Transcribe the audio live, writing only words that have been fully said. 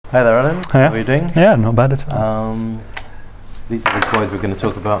Hi there, Alan. Hiya. How are you doing? Yeah, not bad at all. These are the boys we're going to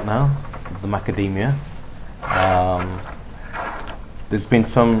talk about now, the macadamia. There's been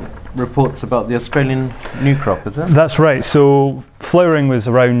some reports about the Australian new crop, is it? That's right. So flowering was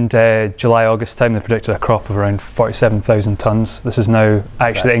around July, August time. They predicted a crop of around 47,000 tonnes. This is now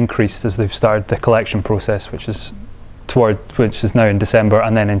actually increased as they've started the collection process, which is now in December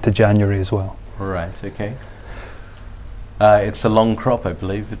and then into January as well. Right, okay. It's a long crop, I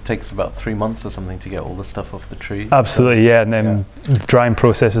believe. It takes about 3 months or something to get all the stuff off the tree. Absolutely, yeah. And then the drying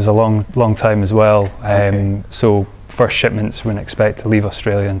process is a long time as well. Okay. So first shipments wouldn't expect to leave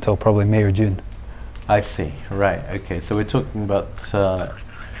Australia until probably May or June. I see, right, okay. So we're talking about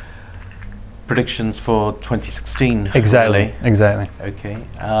predictions for 2016. Exactly, really. exactly. Okay,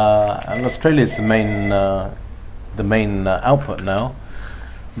 and Australia is the main output now,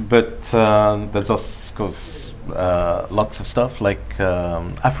 but there's also, of course, lots of stuff like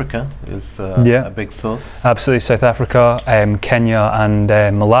Africa is a big source. Absolutely, South Africa, Kenya and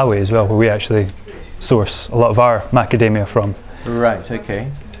Malawi as well, where we actually source a lot of our macadamia from. Right,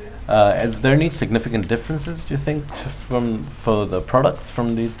 okay. Is there any significant differences, do you think, for the product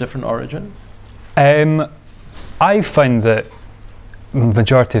from these different origins? I find that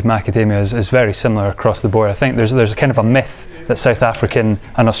majority of macadamia is very similar across the board. I think there's a kind of a myth that South African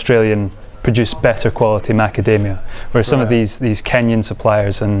and Australian produce better quality macadamia, whereas some of these Kenyan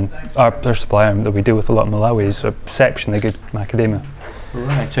suppliers and our supplier that we deal with a lot in Malawi is exceptionally good macadamia.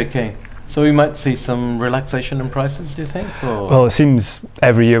 Right, okay. So we might see some relaxation in prices, do you think? Or? Well, it seems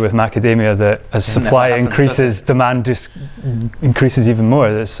every year with macadamia that as supply increases, demand just increases even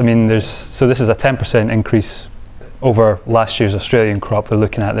more. So this is a 10% increase over last year's Australian crop they're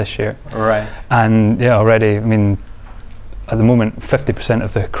looking at this year. Right. And yeah, already, at the moment, 50%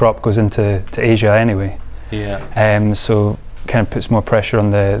 of the crop goes into Asia anyway. Yeah. So kind of puts more pressure on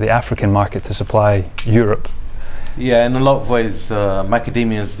the African market to supply Europe. Yeah, in a lot of ways,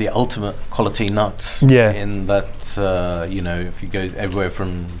 macadamia is the ultimate quality nut. Yeah. In that, if you go everywhere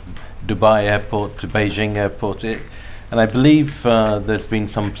from Dubai airport to Beijing airport, and I believe there's been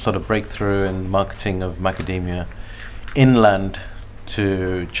some sort of breakthrough in marketing of macadamia inland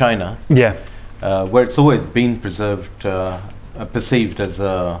to China. Yeah. Where it's always been perceived as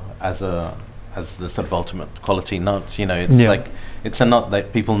the sort of ultimate quality nut. It's like it's a nut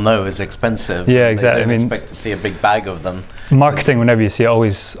that people know is expensive. Yeah, exactly. They don't expect to see a big bag of them. Marketing, whenever you see it,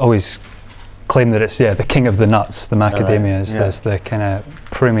 always claim that it's the king of the nuts. The macadamia is the kind of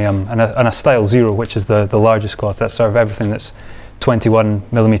premium, and a style 0, which is the largest quality. That's sort of everything that's 21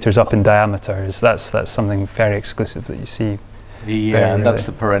 millimeters up in diameter. That's something very exclusive that you see. Yeah, and that's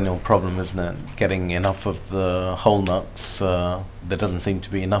the perennial problem, isn't it? Getting enough of the whole nuts. There doesn't seem to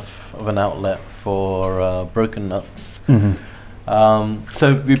be enough of an outlet for broken nuts. Mm-hmm.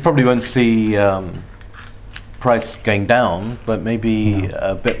 So we probably won't see price going down, but maybe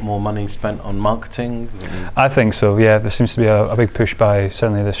a bit more money spent on marketing. I think so, yeah. There seems to be a big push by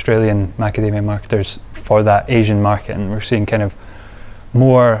certainly the Australian macadamia marketers for that Asian market, and we're seeing kind of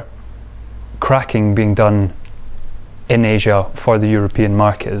more cracking being done in Asia for the European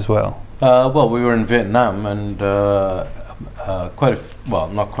market as well. Well, we were in Vietnam, and not quite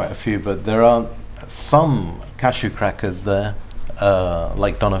a few, but there are some cashew crackers there,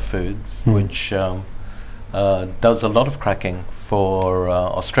 like Donna Foods, which does a lot of cracking for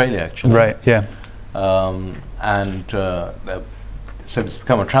Australia, actually. Right, yeah. So it's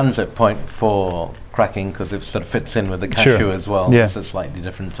become a transit point for cracking because it sort of fits in with the cashew as well. Yeah. It's a slightly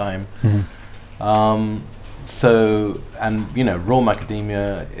different time. Mm-hmm. Raw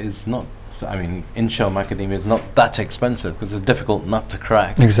macadamia is not, in-shell macadamia is not that expensive because it's a difficult nut to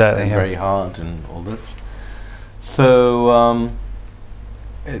crack. Exactly, and very hard and all this. So,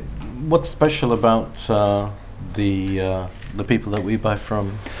 what's special about the people that we buy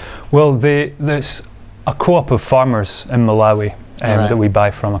from? Well, there's a co-op of farmers in Malawi that we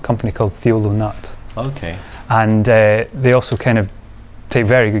buy from, a company called Theolo Nut. Okay. And they also kind of take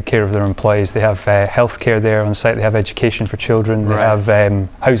very good care of their employees. They have healthcare there on site. They have education for children. They have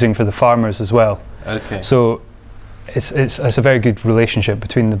housing for the farmers as well. Okay. So it's a very good relationship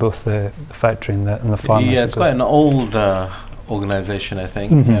between both the factory and the farmers. Yeah, it's quite an old organisation, I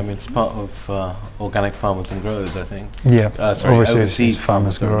think. Mm-hmm. It's part of Organic Farmers and Growers, I think. Yeah. Overseas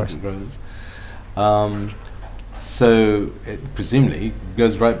Farmers and Growers. So it presumably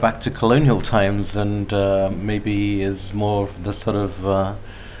goes right back to colonial times, and maybe is more of the sort of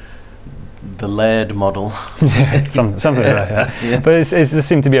the laird model. Yeah, something like that. Yeah. But there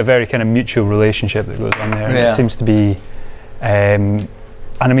seems to be a very kind of mutual relationship that goes on there. And it seems to be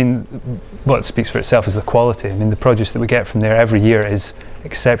And I mean, what speaks for itself is the quality. I mean, the produce that we get from there every year is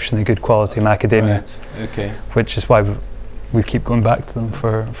exceptionally good quality macadamia. Right. Okay. Which is why we keep going back to them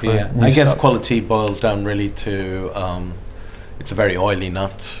for yeah. new I guess stuff. quality boils down really to it's a very oily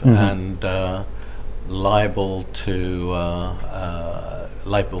nut and liable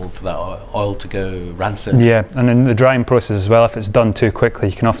for that oil to go rancid. Yeah, and in the drying process as well, if it's done too quickly,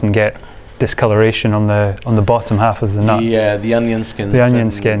 you can often get discoloration on the bottom half of the nut. Yeah, the onion skin. The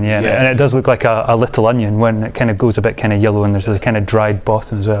onion skin, yeah. And it does look like a little onion when it kind of goes a bit kind of yellow and there's a kind of dried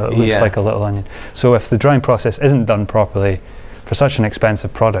bottom as well. It looks like a little onion. So if the drying process isn't done properly, for such an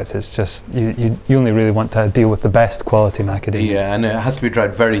expensive product, it's just you only really want to deal with the best quality macadamia. Yeah, and it has to be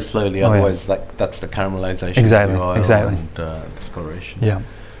dried very slowly, otherwise that's the caramelization. Exactly, of the oil exactly. And discoloration. Yeah.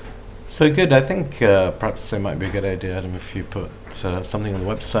 So good. I think perhaps it might be a good idea, Adam, if you put something on the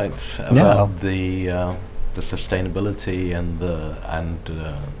website about the sustainability and the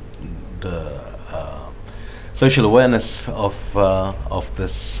social awareness of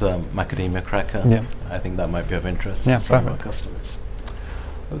this macadamia cracker. Yeah. I think that might be of interest Yeah, to some of our customers.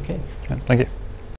 Okay. Yeah, thank you.